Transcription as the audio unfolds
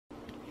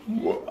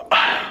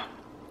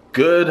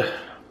Good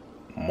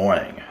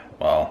morning.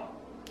 Well,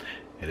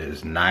 it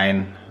is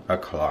 9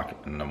 o'clock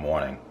in the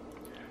morning.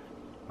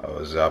 I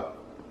was up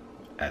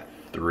at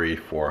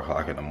 4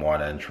 o'clock in the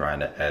morning trying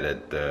to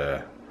edit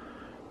the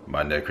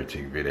Monday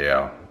critique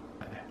video.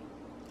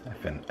 I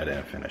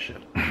didn't finish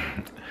it.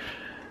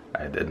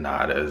 I did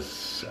not,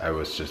 as I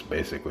was just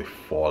basically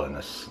falling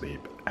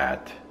asleep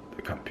at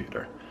the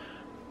computer.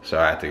 So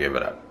I had to give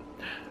it up.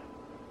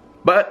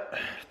 But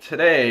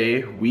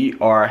today we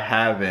are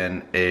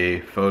having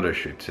a photo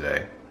shoot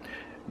today.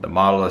 The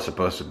model is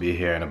supposed to be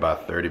here in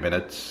about 30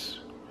 minutes.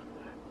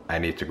 I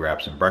need to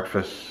grab some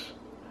breakfast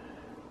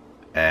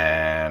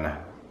and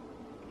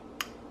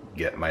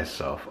get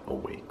myself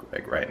awake.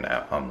 Like right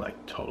now, I'm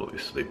like totally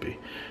sleepy.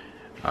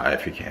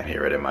 If you can't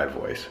hear it in my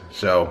voice.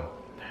 So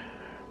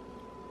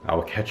I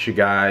will catch you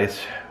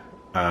guys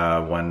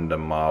when the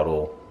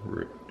model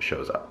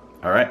shows up.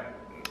 All right?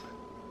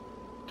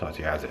 Talk to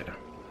you guys later.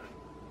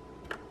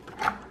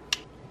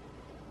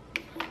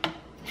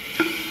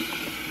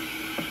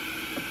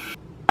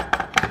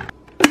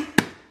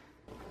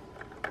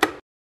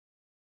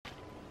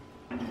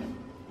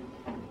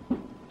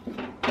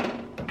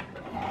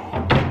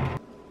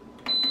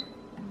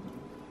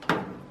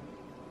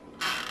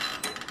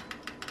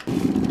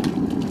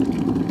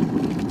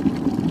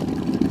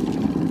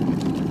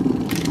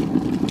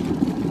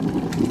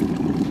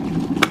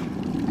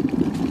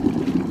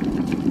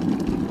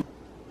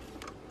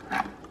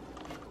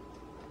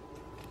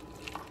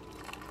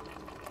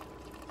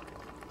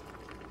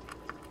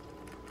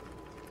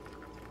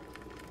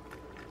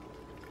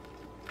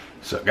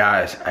 So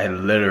guys, I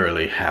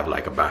literally have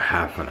like about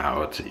half an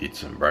hour to eat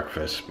some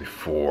breakfast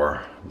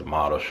before the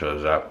model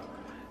shows up.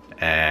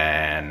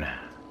 And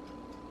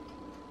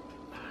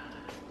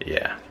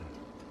yeah,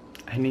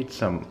 I need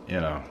some,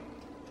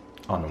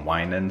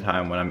 unwinding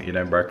time when I'm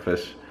eating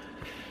breakfast.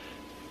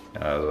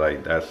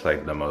 Like that's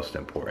like the most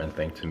important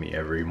thing to me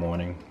every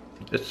morning.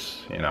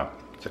 It's,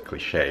 it's a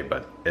cliche,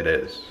 but it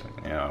is.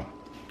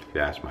 If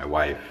you ask my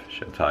wife,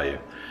 she'll tell you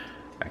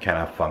I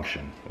cannot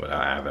function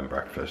without having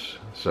breakfast.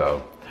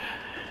 So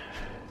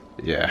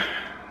yeah,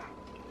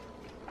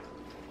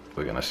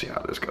 we're gonna see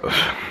how this goes.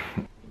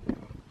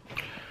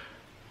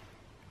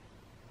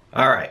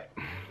 All right,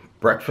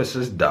 breakfast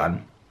is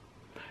done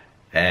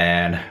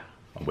and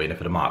I'm waiting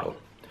for the model.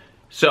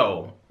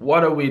 So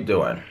what are we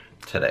doing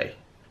today?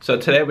 So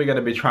today we're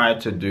gonna be trying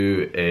to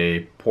do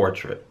a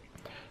portrait.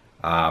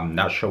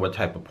 Not sure what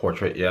type of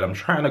portrait yet. I'm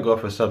trying to go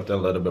for something a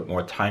little bit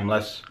more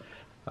timeless,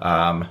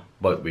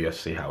 but we'll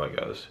see how it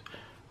goes.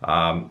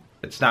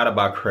 It's not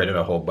about creating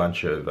a whole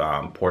bunch of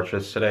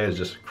portraits today. It's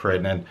just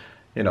creating,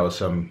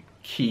 some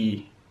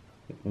key,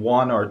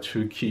 1 or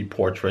 2 key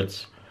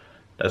portraits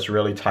that's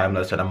really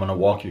timeless. And I'm gonna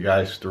walk you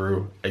guys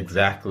through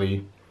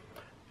exactly,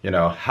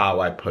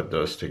 how I put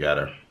those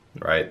together,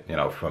 right?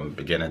 From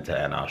beginning to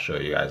end, I'll show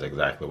you guys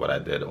exactly what I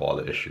did, all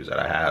the issues that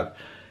I have,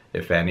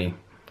 if any.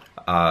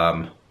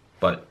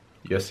 But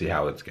you'll see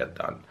how it's get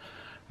done.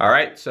 All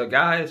right, so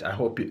guys, I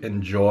hope you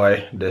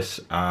enjoy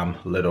this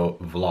little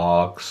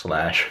vlog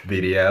 /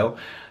 video.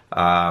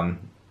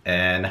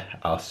 And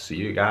I'll see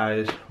you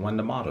guys when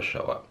the models show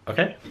up.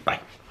 Okay,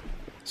 bye.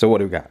 So what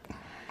do we got?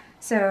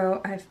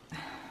 So I've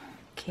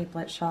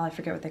capelet shawl, I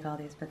forget what they call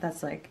these, but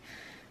that's like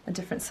a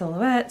different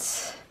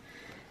silhouette.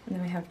 And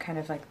then we have kind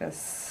of like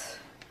this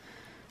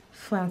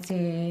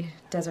flouncy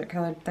desert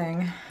colored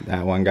thing.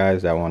 That one,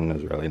 guys, that one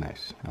is really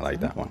nice. I like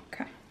that one.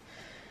 Okay.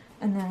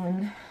 And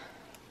then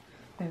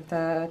we have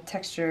the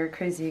texture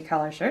crazy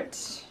collar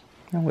shirt.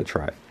 And we'll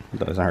try it. It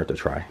doesn't hurt to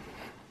try.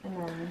 And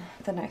then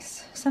the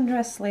nice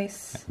sundress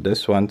lace.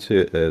 This one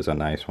too is a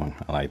nice one.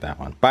 I like that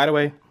one. By the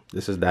way,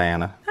 this is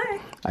Diana. Hi.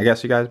 I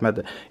guess you guys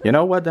met you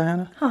know what,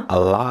 Diana? Huh. A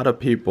lot of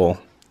people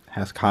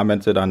has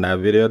commented on that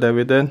video that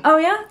we did. Oh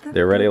yeah?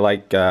 They really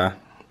like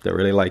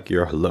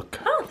your look.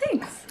 Oh,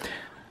 thanks.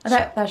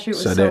 That shoot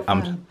was so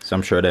fun. So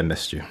I'm sure they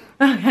missed you.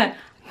 Okay.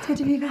 It's good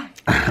to be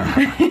back.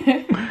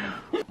 I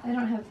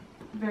don't have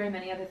very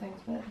many other things,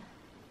 but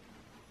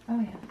oh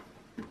yeah.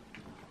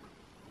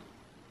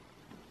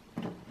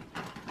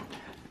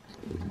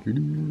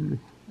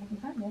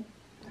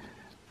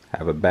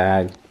 Have a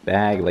bag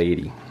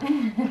lady.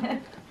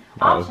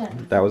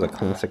 That was a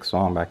classic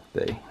song back in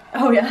the day.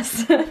 Oh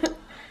yes.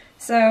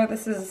 So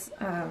this is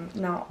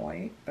not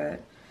white,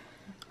 but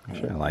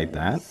I like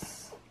that.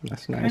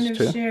 That's nice too.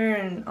 Kind of sheer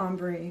and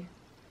ombre.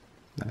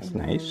 That's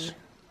nice.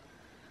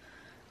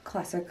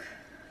 Classic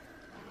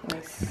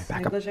lace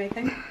negligee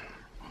thing.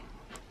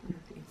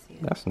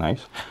 That's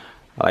nice.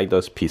 I like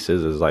those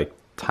pieces. Is like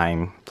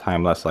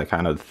timeless, like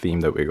kind of the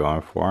theme that we're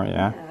going for.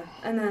 Yeah.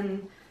 And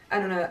then I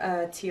don't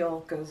know.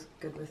 Teal goes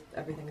good with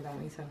everything about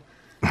me, so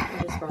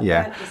I just brought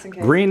that just in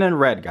case. Green and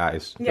red,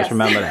 guys. Yes. Just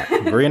remember that.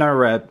 Green or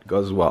red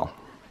goes well.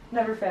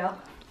 Never fail.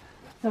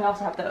 So I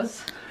also have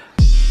those.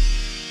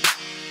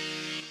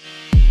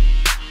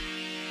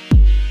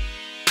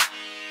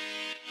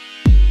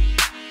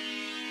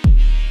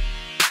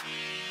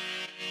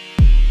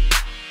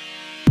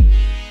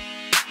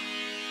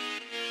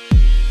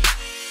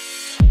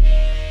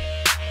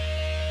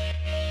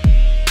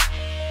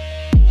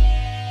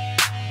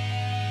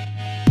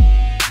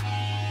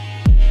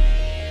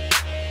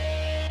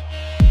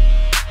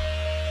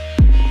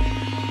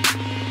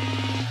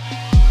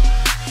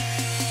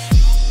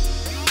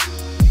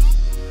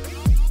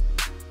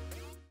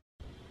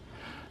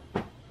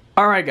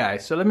 Alright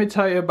guys, so let me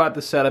tell you about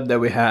the setup that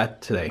we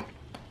had today.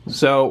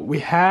 So we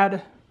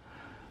had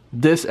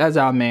this as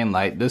our main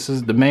light. This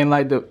is the main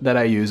light that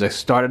I use. I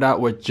started out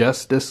with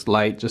just this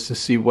light just to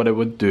see what it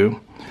would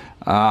do.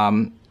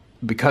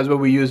 Because we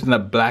were using a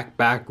black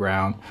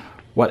background,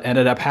 what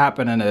ended up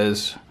happening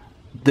is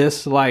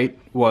this light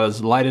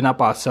was lighting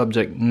up our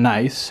subject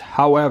nice.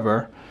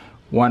 However,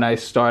 when I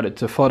started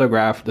to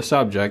photograph the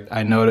subject,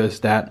 I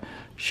noticed that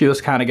she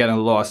was kind of getting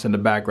lost in the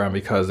background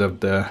because of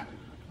the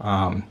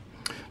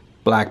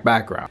black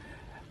background.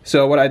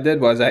 So what I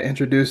did was I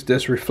introduced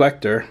this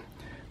reflector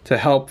to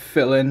help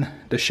fill in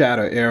the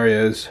shadow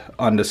areas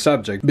on the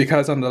subject,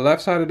 because on the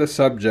left side of the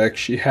subject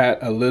she had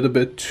a little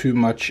bit too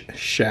much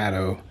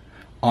shadow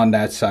on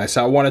that side,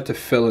 so I wanted to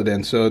fill it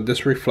in. So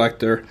this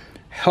reflector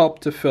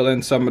helped to fill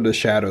in some of the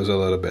shadows a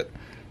little bit.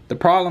 The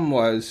problem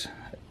was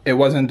it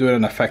wasn't doing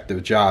an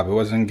effective job. It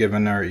wasn't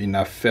giving her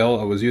enough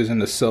fill. I was using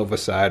the silver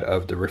side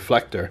of the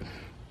reflector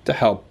to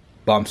help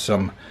bump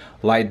some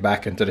light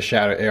back into the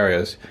shadow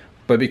areas,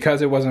 but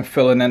because it wasn't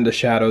filling in the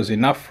shadows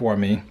enough for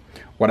me,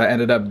 what I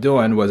ended up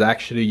doing was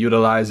actually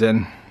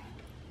utilizing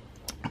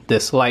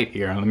this light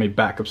here. Let me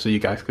back up so you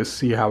guys can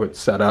see how it's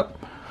set up.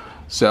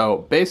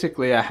 So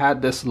basically I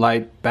had this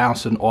light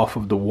bouncing off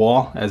of the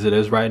wall as it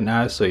is right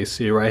now. So you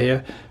see right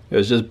here, it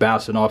was just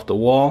bouncing off the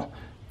wall,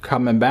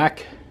 coming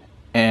back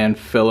and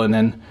filling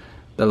in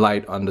the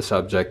light on the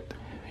subject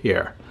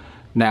here.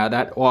 Now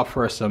that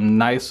offers some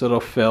nice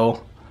little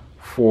fill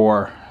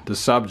for the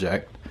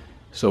subject,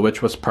 so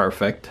which was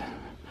perfect.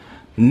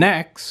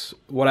 Next,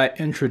 what I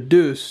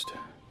introduced,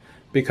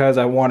 because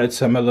I wanted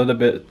a little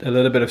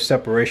bit of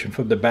separation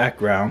from the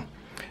background,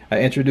 I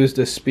introduced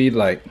this speed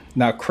light.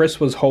 Now Chris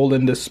was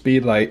holding this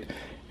speed light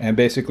and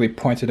basically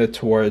pointed it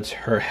towards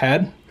her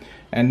head,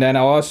 and then I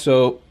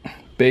also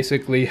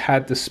basically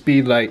had the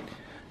speed light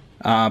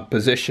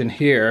position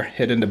here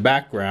hidden in the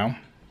background,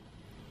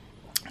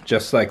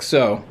 just like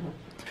so.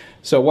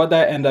 So what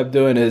that ended up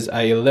doing is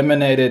I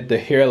eliminated the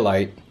hair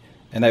light,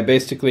 and I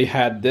basically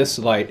had this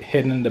light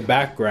hidden in the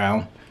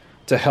background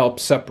to help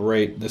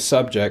separate the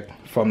subject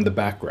from the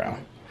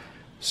background.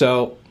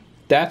 So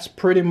that's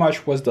pretty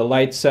much was the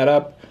light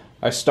setup.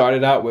 I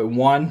started out with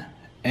one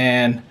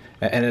and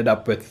I ended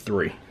up with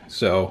three.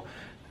 So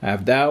I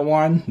have that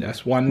one,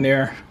 that's one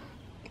there,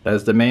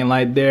 that's the main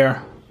light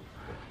there,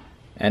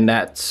 and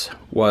that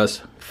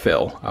was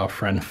Phil, our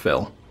friend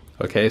Phil.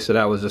 Okay, so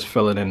that was just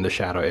filling in the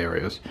shadow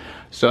areas.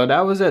 So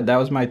that was it. That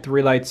was my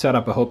 3-light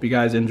setup. I hope you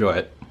guys enjoy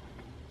it.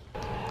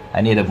 I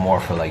needed more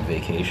for like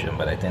vacation,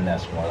 but I think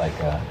that's more like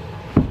a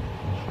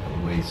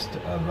waste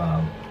of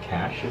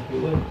cash, if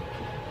you would,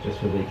 just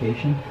for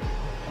vacation.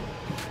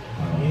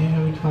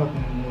 Yeah, we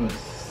talking what,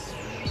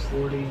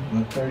 40,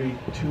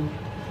 32?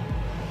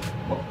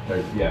 Well,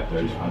 yeah,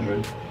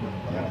 300.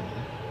 Yeah.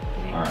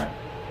 All right.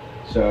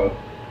 So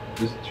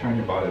just turn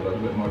your body a little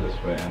bit more this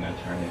way, and then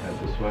turn your head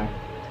this way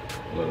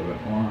a little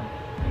bit more,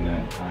 and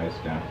then eyes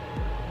down.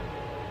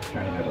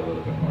 Turn your head a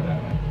little bit more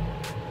that way.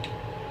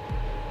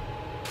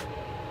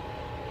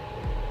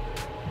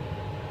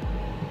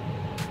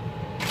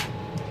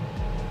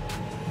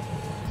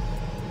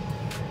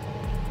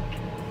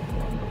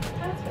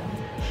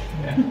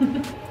 Yeah.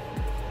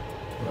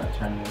 Right,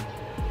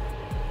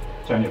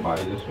 turn your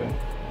body this way,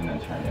 and then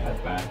turn your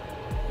head back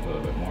a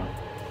little bit more.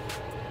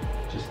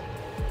 Just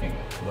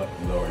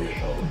lower your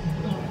shoulders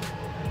this way,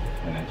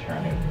 and then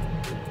turn your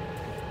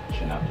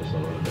chin up just a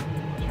little bit.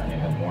 Turn your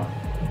head more,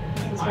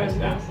 and eyes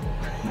down.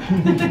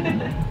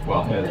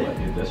 Well, here's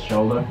like this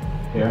shoulder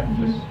here.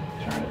 Just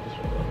turn it this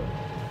way a little bit,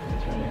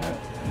 and turn your head,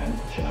 and then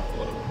chin up a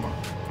little bit more.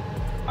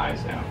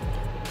 Eyes down.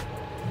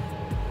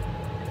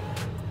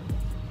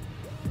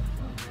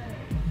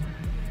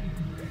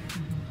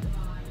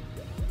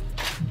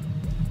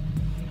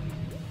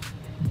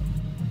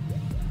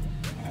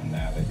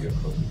 You're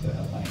closer to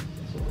that line,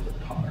 it's a little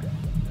bit taller.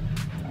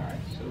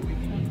 Alright, so we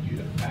need you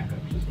to back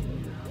up just a little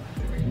bit.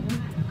 There we go.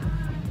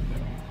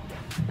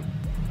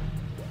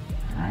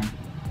 Alright.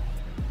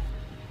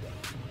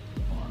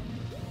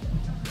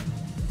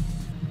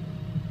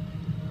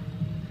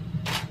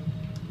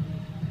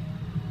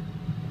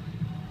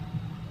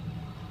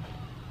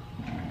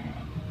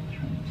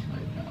 Turn this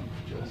light down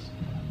just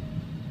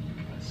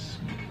a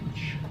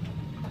smooch.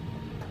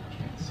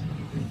 Can't see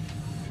anything.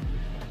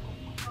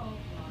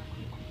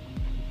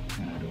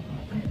 And I don't want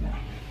to bring it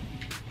down.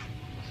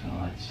 So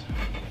let's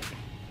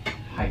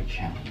height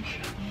challenge.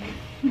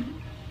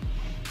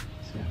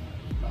 See,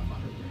 I'm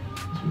under there.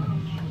 2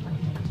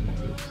 inches.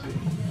 Let's see.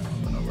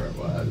 I don't know where it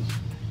was.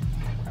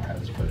 Alright,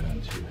 let's put it on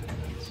 2.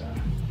 Let's go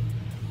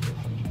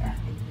from there.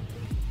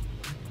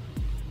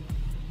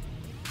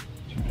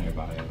 Turn your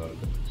body a little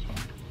bit this way.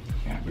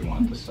 Yeah, we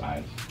want the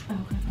sides.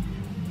 Okay.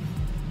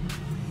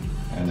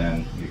 And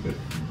then you could,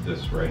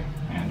 this right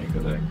hand, you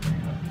could like bring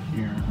it up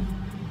here.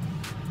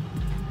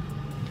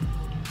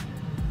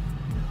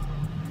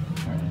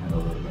 Turn your head a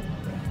little bit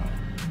more that way.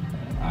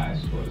 And eyes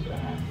towards the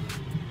hand.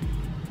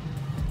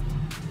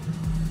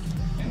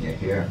 And your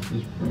hair,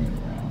 just bring it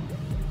around.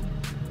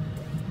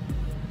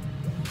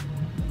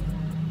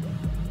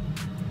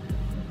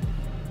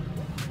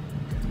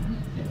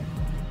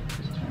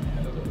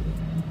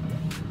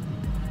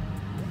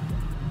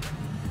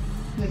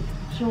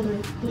 shoulder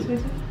this way,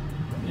 sir?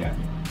 Yeah.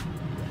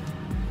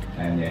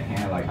 And your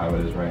hand, like how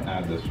it is right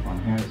now, this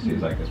one here, it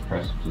seems like it's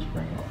pressed, just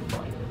bring it off the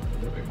body.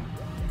 There we go.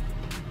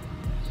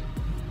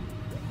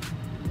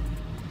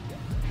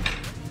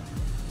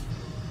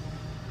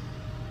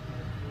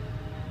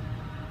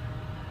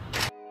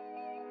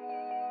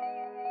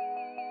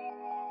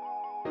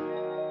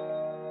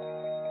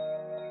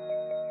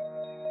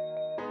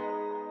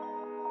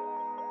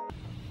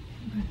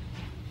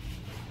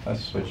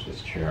 Let's switch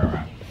this chair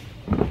around.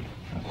 Let's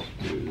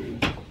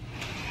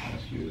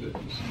use it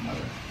for some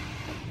other.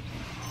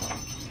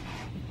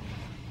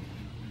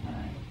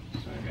 Alright, so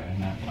I got in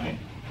that light.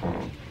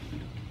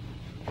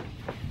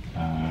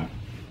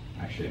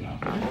 Actually no,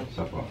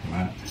 step off from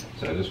that.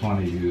 So I just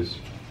want to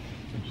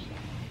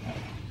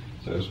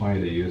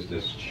use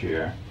this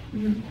chair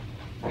and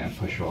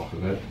push off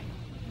of it.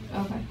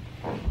 Okay.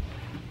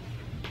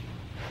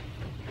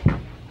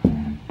 Let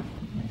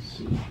me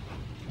see.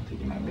 I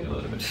think it might be a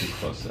little bit too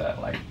close to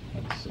that light.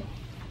 Let's see.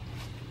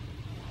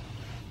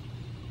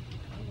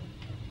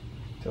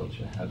 Tilt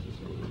your head just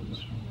a little bit this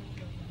way.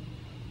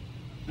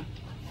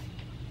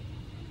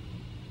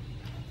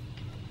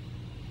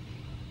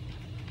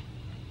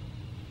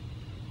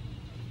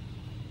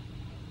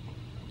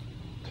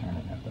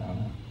 Turning it down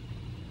now.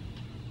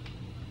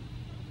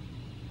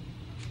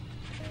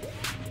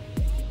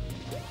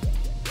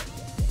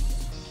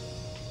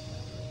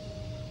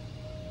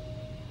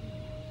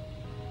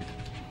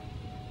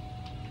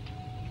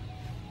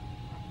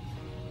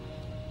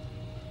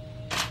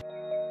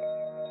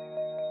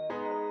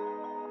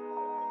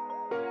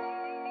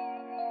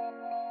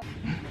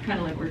 Kind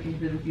of like working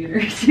for the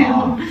theater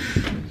too.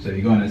 So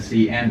you're going to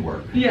see and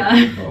work.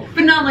 Yeah, Both.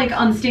 but not like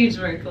on stage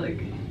work, like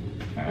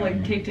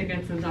Alright. take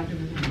tickets and talk to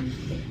them.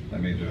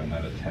 Let me do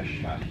another test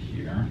shot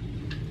here.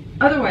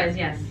 Otherwise,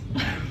 yes.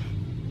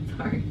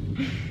 Sorry.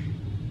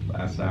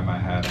 Last time I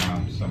had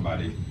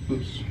somebody.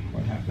 Oops,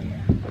 what happened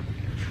there?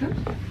 Oops.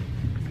 I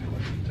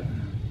wasn't.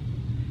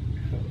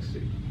 I fell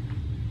asleep.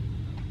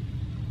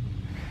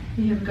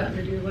 You haven't gotten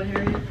to do the wet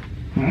hair yet?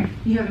 Hmm?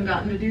 You haven't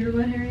gotten to do the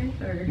wet hair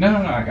yet? Or? No,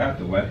 I got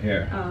the wet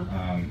hair.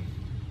 Oh.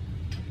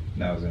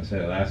 No, I was gonna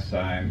say last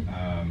time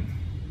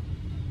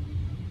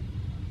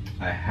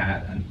I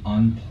had an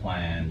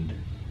unplanned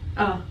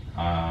Oh.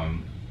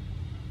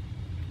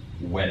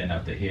 wetting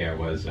up the hair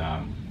was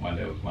when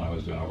I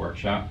was doing a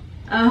workshop.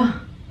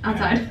 Oh.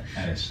 Outside.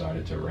 And it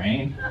started to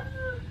rain.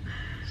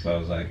 So I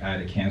was like, I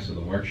had to cancel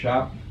the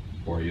workshop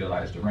or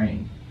utilize the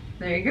rain.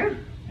 There you go.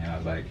 And I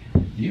was like,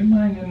 do you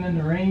mind getting in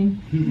the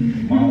rain?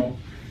 Mom,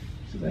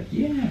 she's like,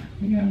 yeah,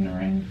 we got in the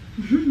rain.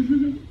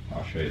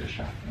 I'll show you the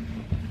shot.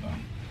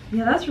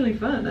 Yeah, that's really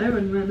fun. I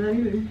wouldn't mind that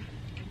either. Do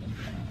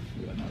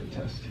another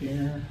test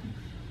here.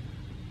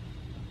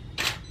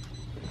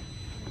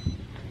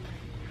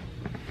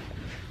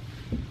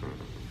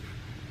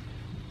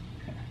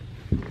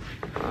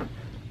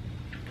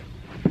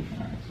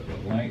 Alright, so the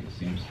light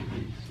seems to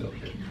be still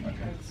good.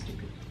 Okay.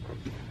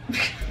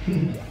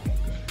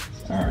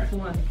 Alright, That's the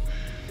one.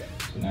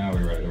 so now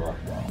we're ready to rock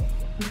and roll.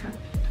 Okay.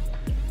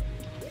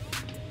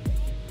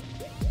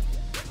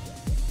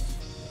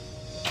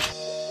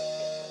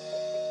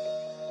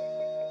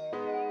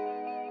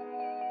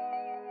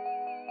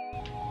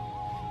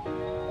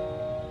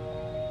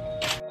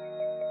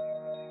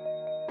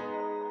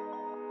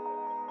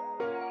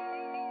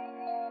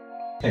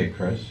 Hey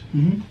Chris,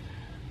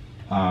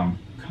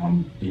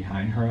 come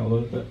behind her a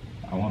little bit.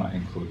 I want to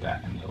include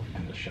that in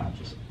the shot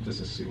just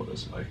to see what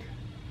it's like.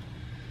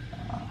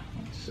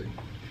 Let's see.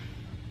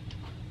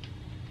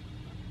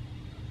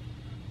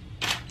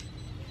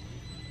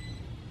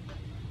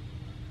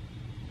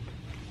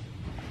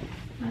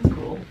 That's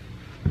cool.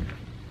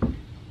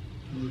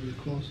 A little bit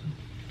closer.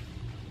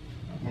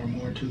 Or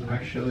more to the right.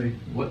 Actually,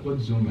 what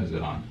zoom is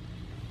it on?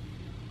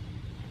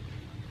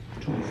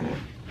 24.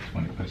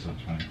 20. It's on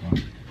 24.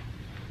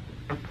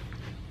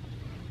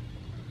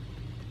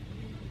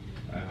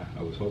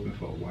 I was hoping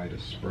for a wider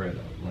spread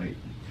of light.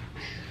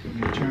 Can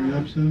you turn it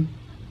up some?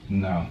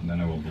 No, then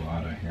it will blow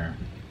out of here.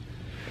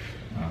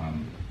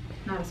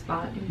 Not a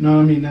spot. No,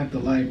 I mean not the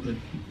light, but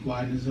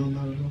widen the zoom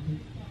out a little bit.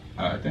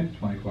 I think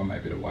 24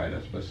 might be the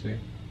widest, but see.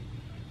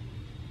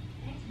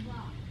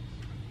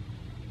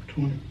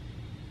 20.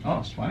 Oh,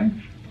 it's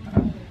 20?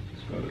 Let's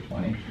go to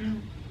 20.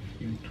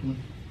 Give it 20.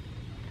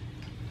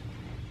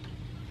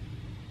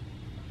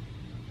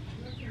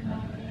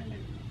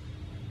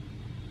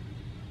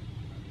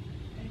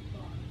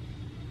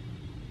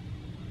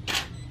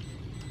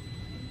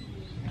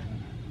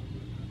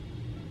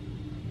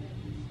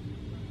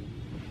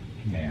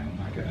 Yeah, I'm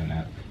not getting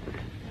that.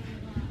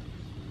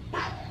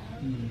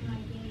 You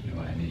know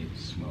what I need?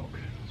 Smoke.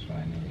 That's what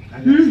I need. I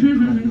got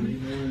some. You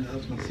know what? I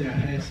was gonna say I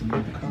had some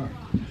in the car.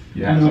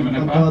 You have some in the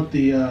I car? bought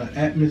the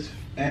Atmos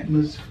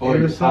Oh,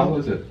 aerosol. how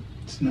is it?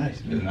 It's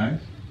nice. Man. Is it nice?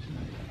 It's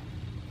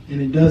nice.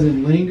 And it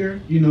doesn't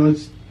linger. You know,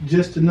 it's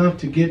just enough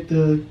to get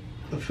the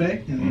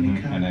effect, and then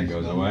it kind And of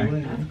then goes away.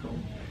 That's cool.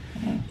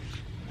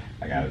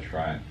 I gotta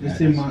try it. It's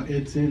in my.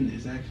 It's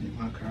actually in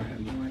my car. I have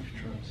my wife's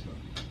truck, so.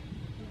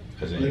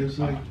 Is But it? it's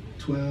like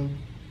 12,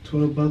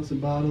 $12 a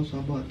bottle, so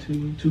I bought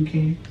two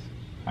cans.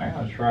 I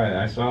gotta try it.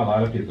 I saw a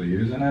lot of people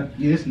using it.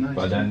 Yeah, it's nice.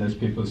 But then there's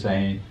people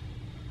saying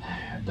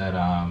that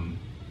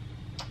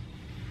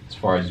as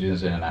far as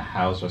using it in a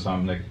house or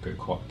something, they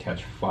could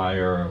catch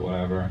fire or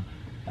whatever.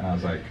 And I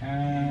was like,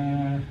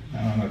 I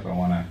don't know if I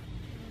want to.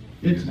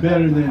 It's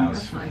better than a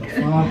house. fog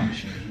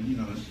machine, you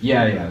know.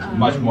 Yeah, it's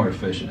much more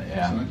efficient.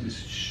 Yeah. So I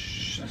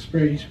just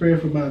spray it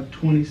for about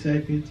 20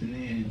 seconds, and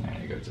then.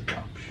 There you go to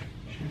go.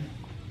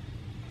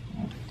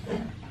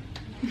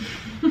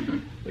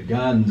 The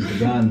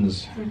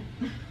guns.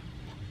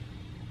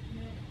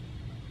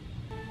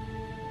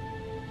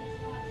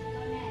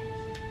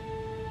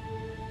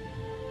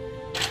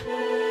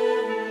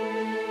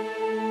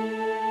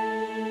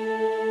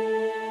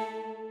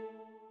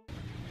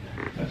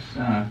 Let's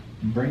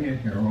bring it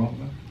here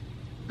over.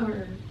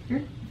 Or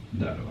here?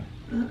 That way.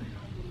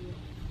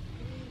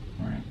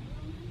 Right.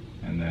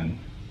 And then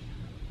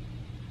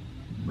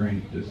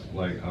bring this,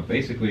 like,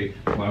 basically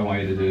what I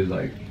want you to do is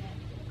like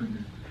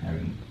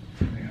having,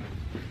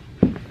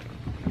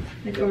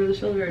 Like over the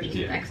shoulder or just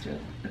Yeah. next to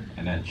it?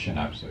 and then chin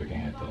up so we can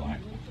hit the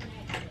line.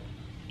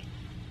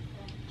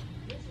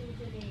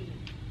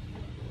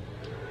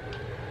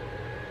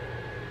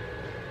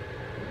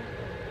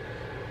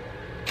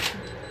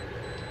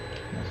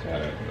 That's how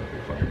I put up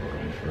before I go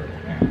any further.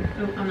 Yeah.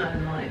 Oh, I'm not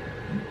in the light.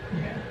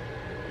 Yeah.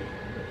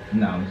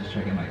 No, I'm just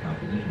checking my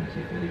composition to see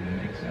if it even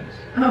makes sense.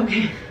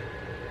 Okay.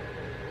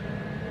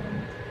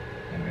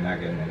 And we're not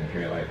getting any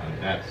clear light on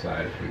that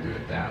side if we do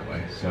it that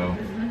way. So,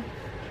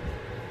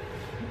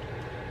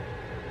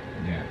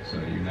 yeah, so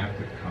you have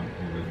to come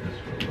over this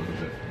way a little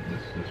bit,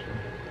 this way.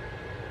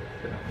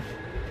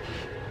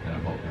 And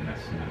I'm hoping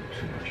that's not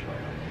too much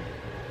light on me.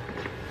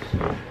 So,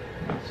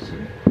 let's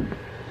see.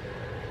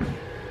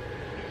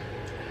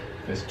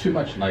 If there's too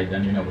much light,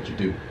 then you know what you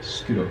do.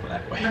 Scoot over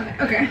that way.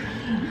 Okay.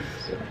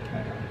 So,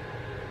 hang on.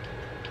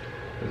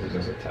 This is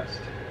just a test.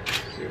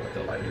 See what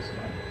the light is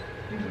doing.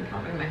 I'm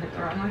probably might hit the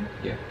wrong way.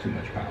 Yeah, too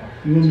much power.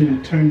 You want me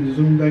to turn the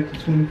zoom back to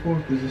 24?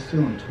 Because it's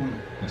still on 20.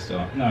 It's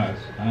still, no,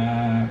 it's,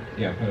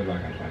 yeah, put it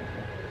back on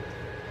 24.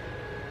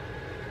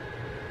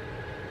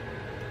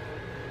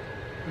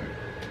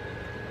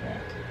 Yeah.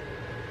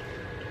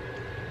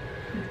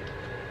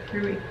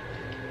 Here we.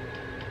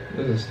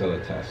 This is still a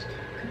test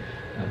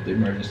of the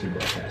emergency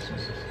broadcasting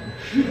system.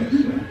 So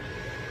it's,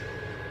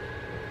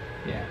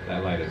 yeah,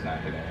 that light is not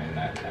hitting in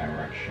that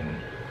direction.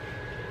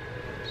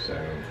 So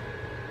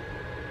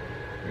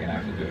we're gonna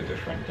have to do a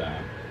different,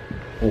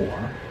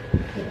 or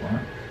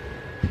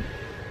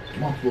there's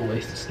multiple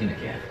ways to skin a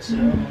cat. So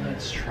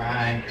let's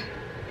try.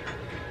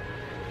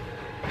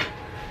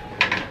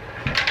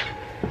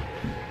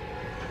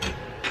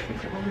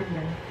 It's all in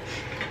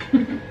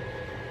there.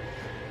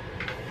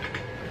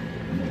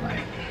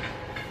 Light.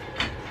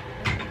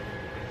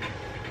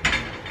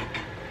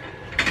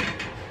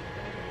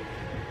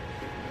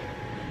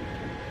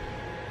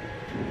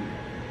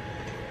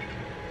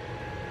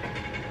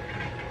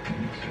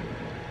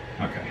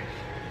 Okay,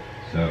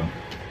 so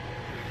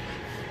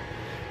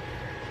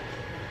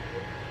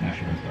now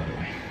she runs the other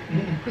way.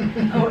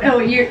 Oh,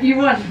 you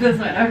want this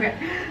one? Okay.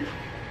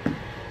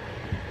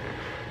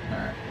 All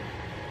right,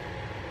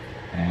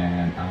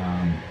 and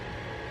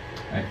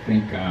I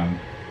think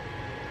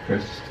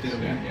Chris is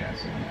on, yeah,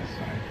 it's on that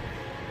side.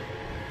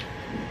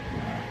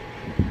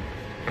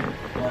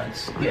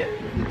 Let's get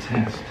the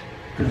test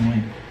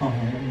going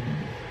on.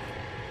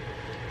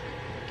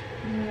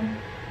 Yeah.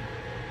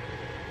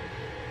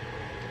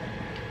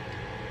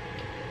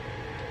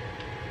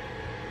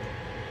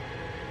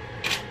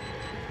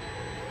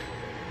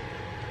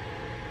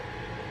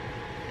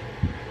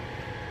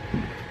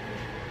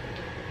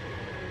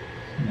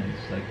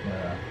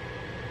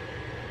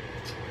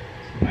 It's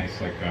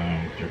nice, like,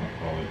 what you gonna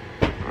call it,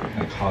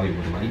 like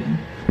Hollywood lighting.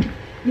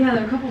 Yeah,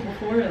 there were a couple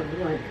before it was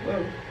like,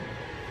 whoa.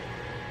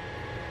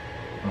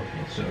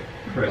 Okay, so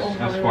Chris, Oh,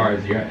 as far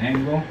as your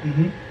angle,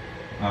 Mm-hmm.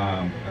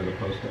 as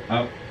opposed to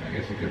up, I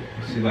guess you could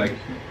see like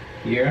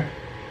here,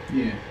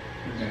 Yeah.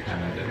 that's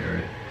kind of that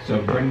area.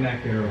 So bring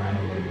that here around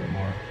a little bit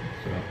more,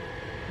 so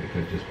it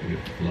could just be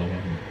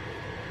flowing.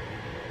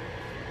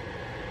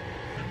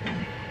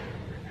 Bring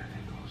that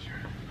in closer.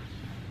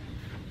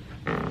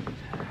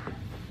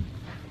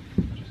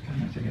 Just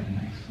kind of together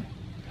nicely.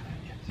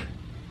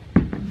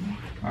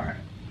 All right,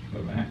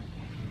 go back.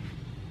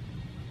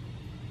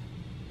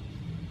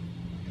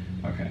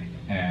 Okay,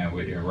 and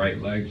with your right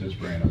leg, just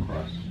bring it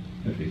across,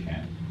 if you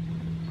can.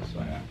 Just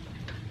like that.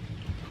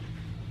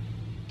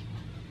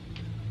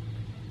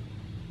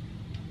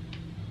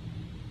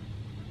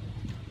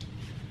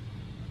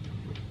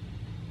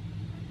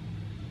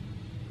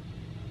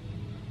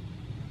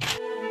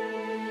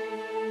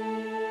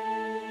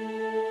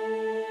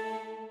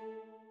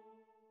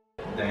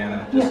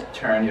 Diana, just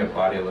turn your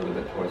body a little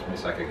bit towards me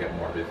so I could get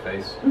more of your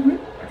face. Mm-hmm.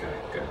 Okay,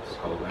 good. Just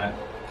hold that.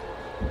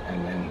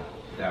 And then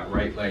that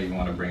right leg, you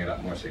want to bring it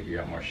up more so you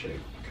get more shape.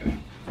 Okay.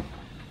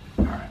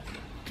 All right.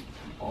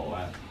 Hold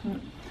that.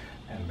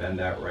 And bend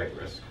that right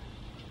wrist.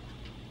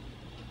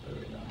 There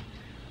we go.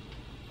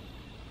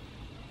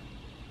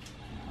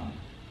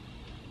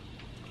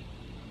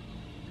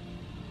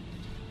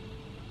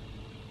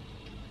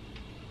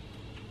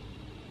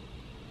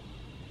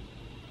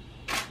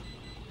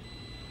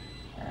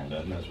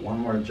 And there's one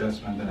more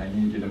adjustment that I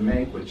need you to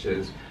make, which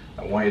is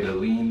I want you to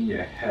lean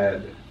your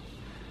head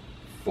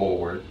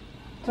forward.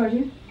 Towards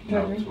you?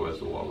 No, towards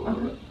the wall a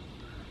little bit.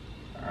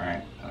 All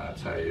right, and I'll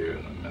tell you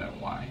in a minute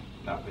why.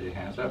 Now put your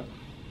hands up.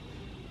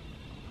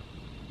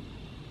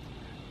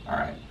 All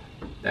right,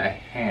 that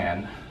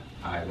hand,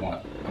 I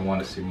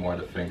want to see more of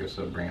the finger,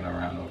 so bring it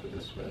around over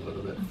this way a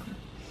little bit.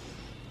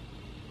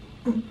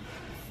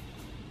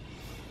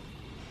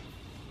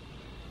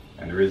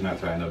 And the reason I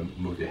try to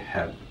move your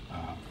head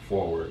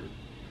forward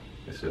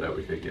is so that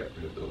we could get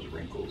rid of those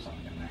wrinkles on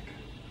your neck.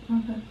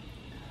 Okay.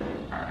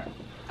 All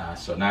right,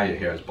 so now your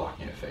hair is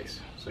blocking your face,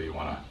 so you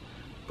want to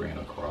bring it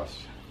across.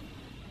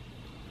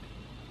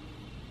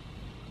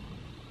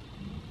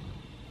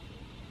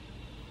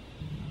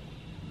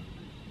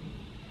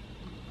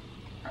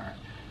 All right,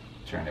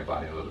 turn your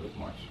body a little bit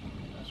more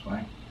this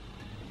way.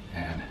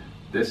 And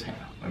this hand,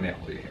 let me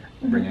hold your hair.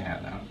 Bring your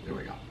hand down, there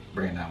we go.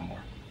 Bring it down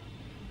more,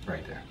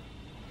 right there.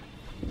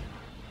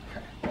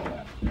 Okay, hold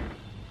that.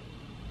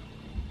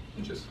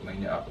 And just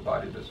lean your upper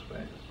body this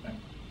way.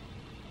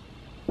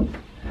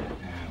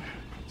 And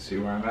see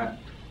where I'm at?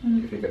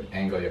 If you could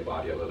angle your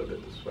body a little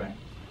bit this way.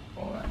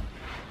 Hold that.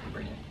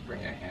 Bring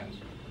your hands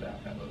down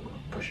a little bit.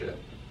 Push it.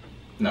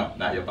 No,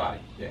 not your body.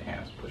 Your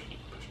hands. Push it.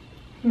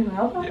 Your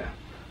elbow? Yeah.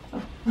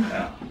 Oh.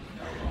 Yeah.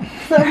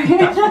 Sorry.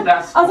 That's what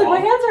that's I was called.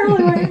 like, my hands are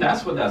really weird.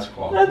 That's what that's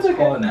called. That's it's okay.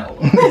 called an elbow.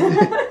 I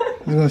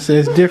was gonna say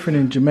it's different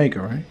in Jamaica,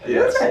 right?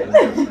 Yes. That's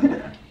It's different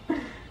there.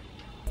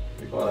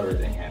 We call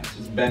everything hands.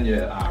 Just bend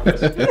your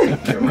wrist.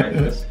 Your right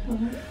wrist. There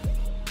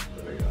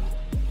we go.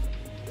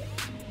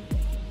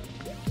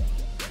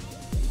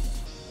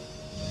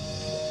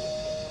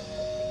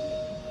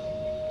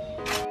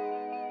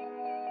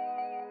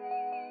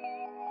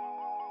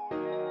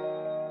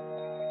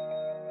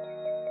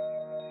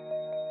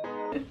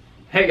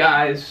 Hey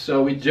guys,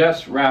 so we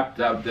just wrapped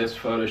up this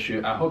photo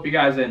shoot. I hope you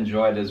guys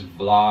enjoyed this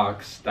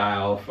vlog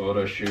style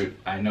photo shoot.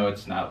 I know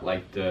it's not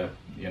like the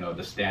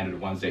standard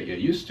ones that you're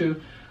used to,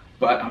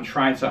 but I'm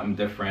trying something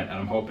different, and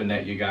I'm hoping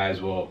that you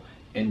guys will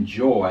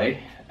enjoy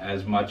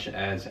as much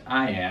as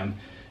I am,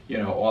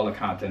 all the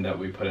content that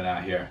we're putting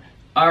out here.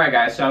 All right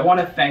guys, so I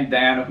want to thank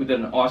Diana, who did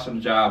an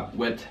awesome job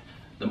with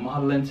the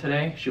modeling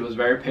today. She was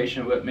very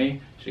patient with me.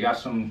 She got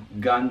some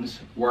guns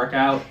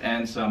workout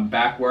and some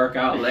back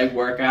workout, leg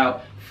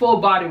workout, full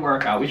body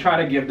workout. We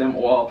try to give them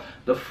all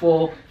the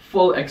full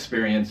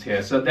experience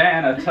here. So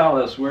Diana,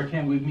 tell us, where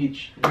can we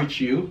reach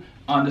you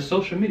on the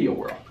social media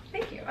world?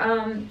 Thank you.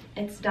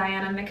 It's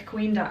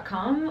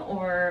DianaMcQueen.com,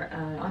 or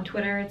on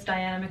Twitter it's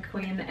Diana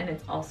McQueen, and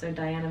it's also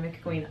Diana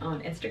McQueen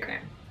on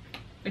Instagram,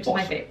 which is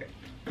my favorite.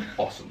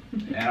 Awesome.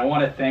 And I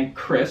want to thank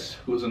Chris,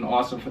 who's an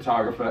awesome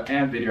photographer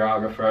and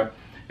videographer.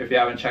 If you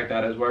haven't checked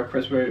out his work,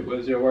 Chris, where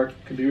was your work?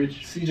 Could be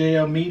reached?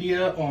 CJL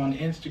Media on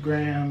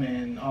Instagram,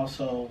 and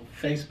also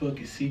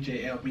Facebook is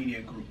CJL Media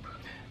Group.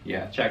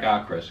 Yeah, check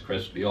out Chris.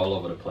 Chris be all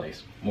over the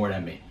place, more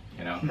than me.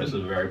 Chris is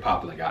a very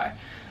popular guy.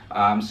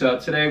 So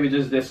today we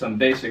just did some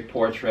basic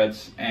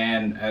portraits,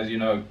 and as you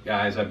know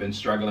guys, I've been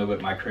struggling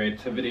with my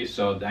creativity,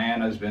 so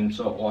Diana's been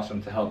so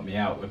awesome to help me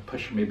out with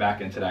pushing me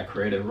back into that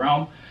creative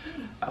realm.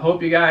 I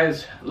hope you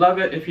guys love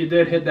it. If you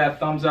did, hit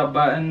that thumbs up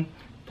button,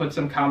 put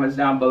some comments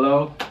down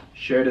below,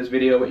 share this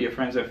video with your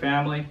friends and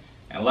family,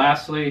 and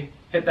lastly,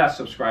 hit that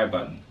subscribe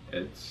button.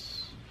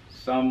 It's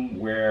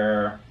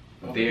somewhere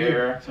Over there.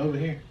 here. It's over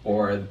here.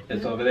 Or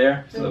it's over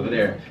there? It's over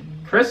there.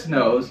 Chris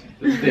knows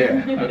it's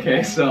there.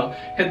 Okay, so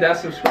hit that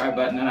subscribe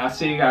button, and I'll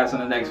see you guys in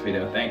the next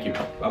video. Thank you.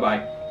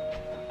 Bye-bye.